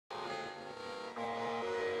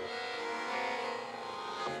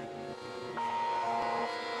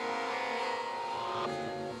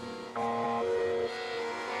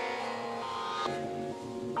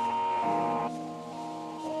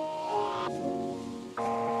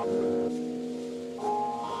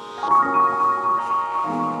What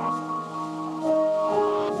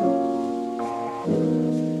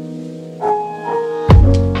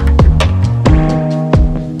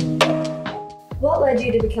led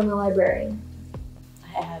you to become a librarian?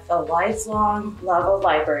 I have a lifelong love of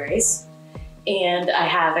libraries, and I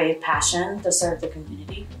have a passion to serve the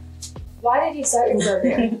community. Why did you start your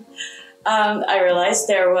program? I realized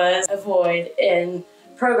there was a void in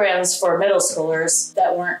programs for middle schoolers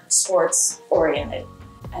that weren't sports oriented.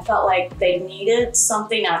 I felt like they needed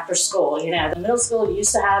something after school. You know, the middle school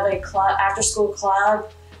used to have a after school club,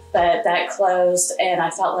 but that closed, and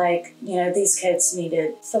I felt like, you know, these kids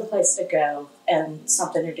needed someplace to go and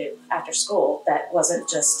something to do after school that wasn't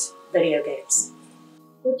just video games.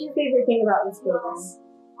 What's your favorite thing about this program?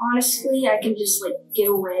 Honestly, I can just get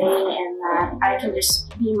away, and that I can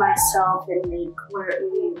just be myself and make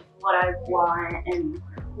what I want and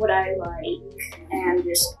what I like, and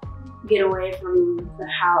just get away from the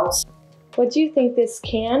house. What do you think this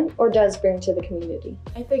can or does bring to the community?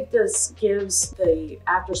 I think this gives the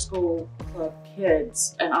after-school club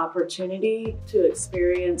kids an opportunity to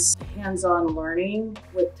experience hands-on learning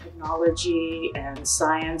with technology and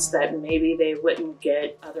science that maybe they wouldn't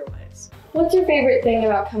get otherwise. What's your favorite thing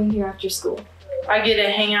about coming here after school? I get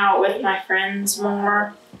to hang out with my friends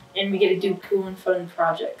more, and we get to do cool and fun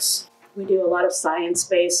projects. We do a lot of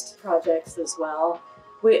science-based projects as well.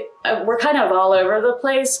 We're kind of all over the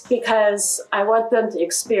place because I want them to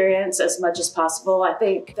experience as much as possible. I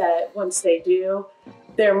think that once they do,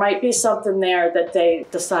 there might be something there that they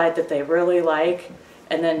decide that they really like,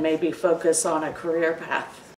 and then maybe focus on a career path.